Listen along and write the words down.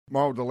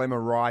Moral dilemma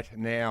right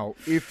now.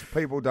 If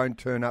people don't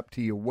turn up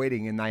to your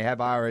wedding and they have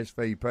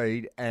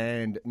RSVP'd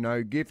and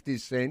no gift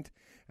is sent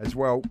as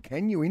well,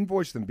 can you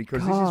invoice them?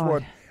 Because this is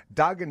what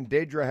Doug and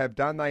Dedra have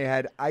done. They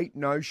had 8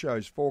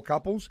 no-shows, 4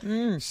 couples.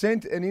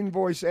 Sent an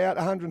invoice out,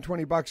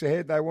 $120 a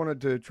head. They wanted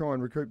to try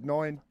and recoup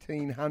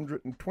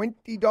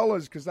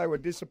 $1,920 because they were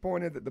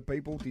disappointed that the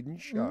people didn't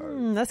show.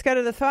 Let's go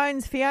to the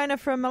phones. Fiona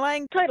from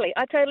Malang. Totally.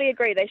 I totally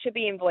agree. They should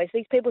be invoiced.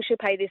 These people should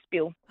pay this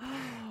bill.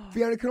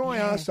 Fiona, can I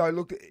ask, though,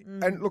 look,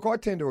 I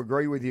tend to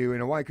agree with you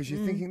in a way because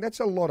you're thinking that's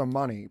a lot of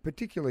money,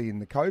 particularly in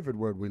the COVID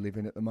world we live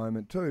in at the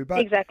moment too. But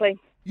Exactly.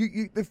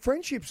 the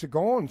friendships are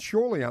gone,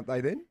 surely, aren't they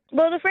then?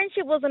 Well, the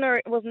friendship wasn't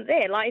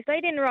there. Like, if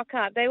they didn't rock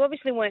up, they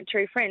obviously weren't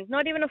true friends.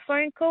 Not even a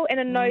phone call and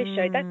a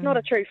no-show. That's not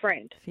a true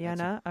friend.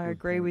 Fiona, I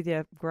agree with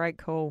you. Great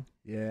call.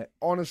 Yeah.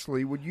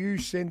 Honestly, would you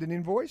send an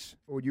invoice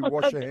or would you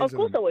wash your hands Of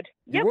course I would.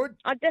 You would?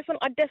 I'd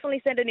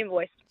definitely send an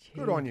invoice.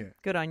 Good on you.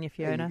 Good on you,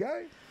 Fiona.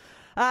 There you go.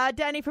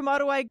 Danny from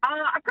Ottawa.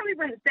 I probably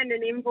wouldn't send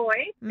an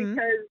invoice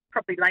because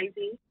probably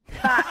lazy.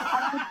 But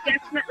I would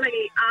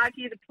definitely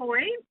argue the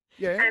point.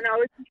 Yeah. And I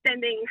would be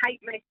sending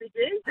hate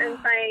messages and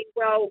saying,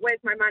 well, where's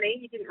my money?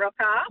 You didn't rock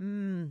up.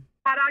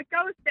 But I'd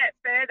go a step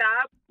further.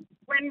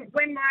 When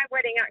my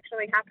wedding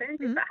actually happens,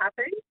 if it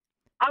happens,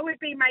 I would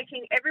be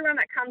making everyone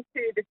that comes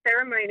to the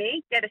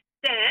ceremony get a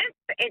stamp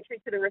for entry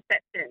to the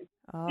reception.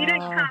 If you don't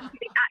come to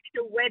the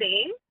actual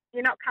wedding,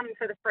 you're not coming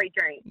for the free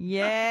drink.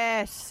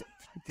 Yes.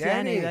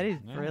 Danny, that is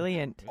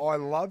brilliant. I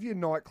love your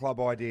nightclub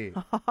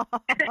idea.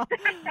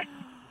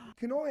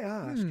 Can I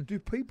ask, do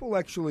people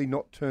actually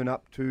not turn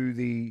up to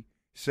the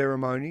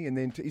ceremony and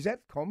then is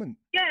that common?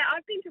 Yeah,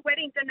 I've been to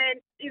weddings and then,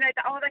 they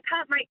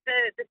can't make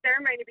the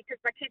ceremony because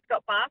my kid's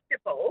got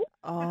basketball.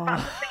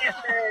 But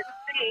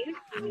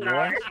the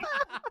thing,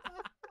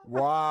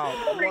 Wow.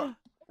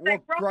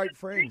 What great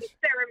friends.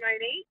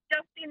 Ceremony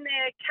just in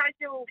their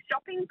casual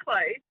shopping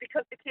clothes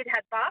because the kid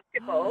had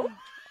basketball.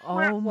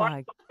 Oh,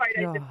 my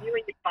photos God. of you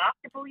in your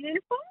basketball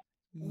uniform.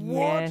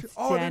 Yes,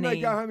 what? Then they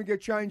Danny. go home and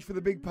get changed for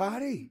the big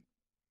party.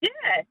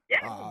 Yeah.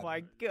 Oh,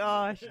 my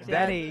gosh,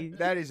 Danny.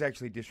 That is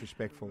actually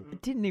disrespectful. I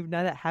didn't even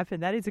know that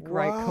happened. That is a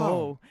great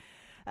call.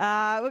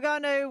 We're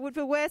going to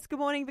Woodford West. Good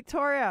morning,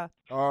 Victoria.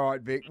 All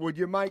right, Vic. Would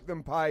you make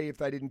them pay if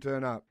they didn't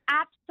turn up?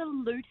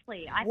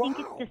 Absolutely. I think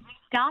it's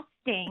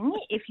disgusting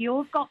if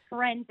you've got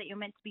friends that you're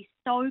meant to be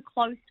so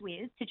close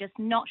with to just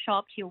not show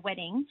up to your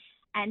wedding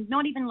and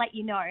not even let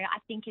you know. I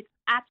think it's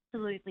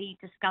absolutely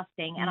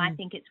disgusting and I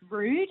think it's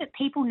rude.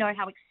 People know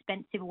how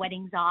expensive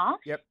weddings are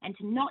and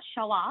to not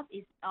show up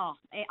is,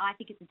 I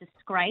think it's a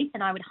disgrace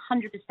and I would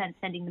 100%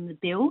 sending them the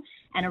bill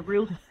and a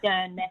real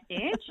stern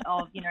message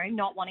of,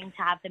 not wanting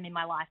to have them in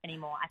my life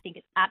anymore. I think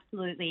it's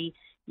absolutely,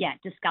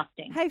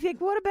 disgusting. Hey,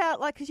 Vic, what about,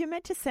 because you're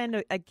meant to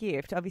send a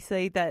gift,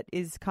 obviously that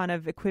is kind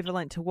of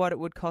equivalent to what it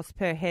would cost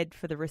per head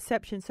for the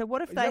reception. So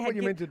what if they had... what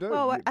you're meant to do?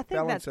 Well, I think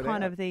Balance that's it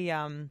kind out. of the...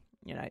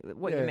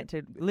 what you're meant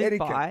to live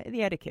Etiquette. by,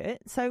 the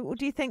etiquette. So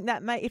do you think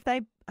that if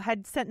they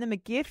had sent them a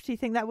gift, do you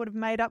think that would have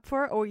made up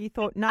for it? Or you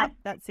thought,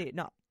 that's it,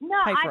 No,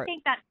 pay for I it?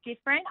 think that's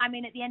different. I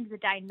mean, at the end of the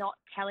day, not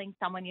telling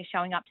someone you're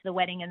showing up to the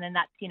wedding and then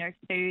that's,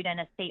 food and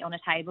a seat on a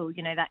table,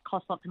 that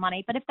costs lots of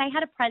money. But if they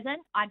had a present,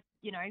 I'd,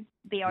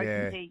 be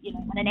open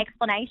to, an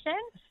explanation.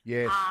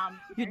 Yes.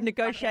 You'd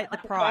negotiate the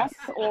price.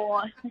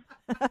 Or...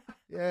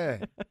 Yeah.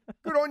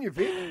 Good on you,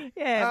 Vic.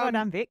 Yeah, well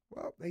done, Vic.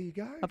 Well, there you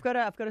go. I've got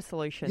a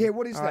solution. Yeah,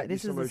 what is All that, right,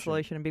 this your is the solution?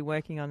 solution. I'll be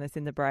working on this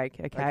in the break,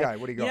 okay? Okay,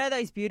 what do you got? You know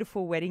those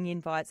beautiful wedding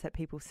invites that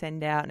people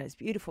send out and it's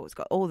beautiful. It's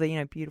got all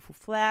the, beautiful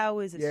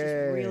flowers. It's just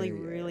really,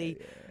 really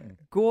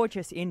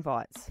gorgeous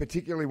invites.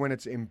 Particularly when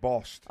it's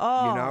embossed,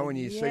 Oh, and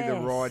you see the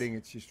yes. writing,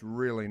 it's just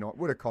really not.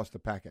 Would have cost a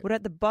packet. But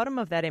at the bottom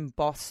of that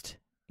embossed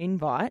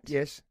invite,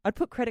 Yes. I'd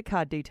put credit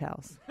card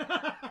details.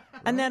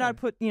 And then I'd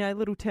put,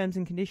 little terms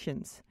and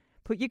conditions.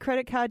 Put your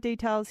credit card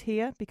details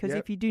here because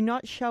if you do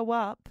not show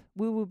up,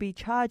 we will be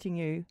charging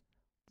you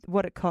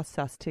what it costs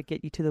us to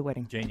get you to the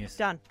wedding. Genius.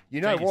 Done.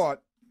 You know Genius.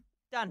 what?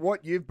 Done.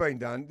 What you've been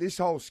done, this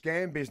whole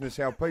scam business,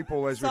 how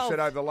people, as we've said Solved.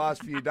 over the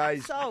last few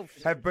days,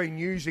 Solved. have been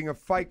using a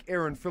fake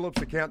Erin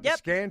Phillips account to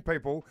scan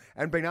people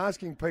and been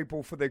asking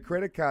people for their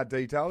credit card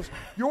details.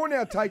 You're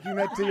now taking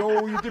that to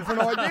all your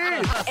different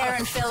ideas.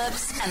 Erin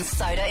Phillips and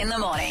Soda in the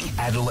morning.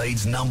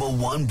 Adelaide's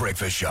 #1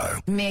 breakfast show.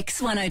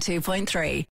 Mix 102.3.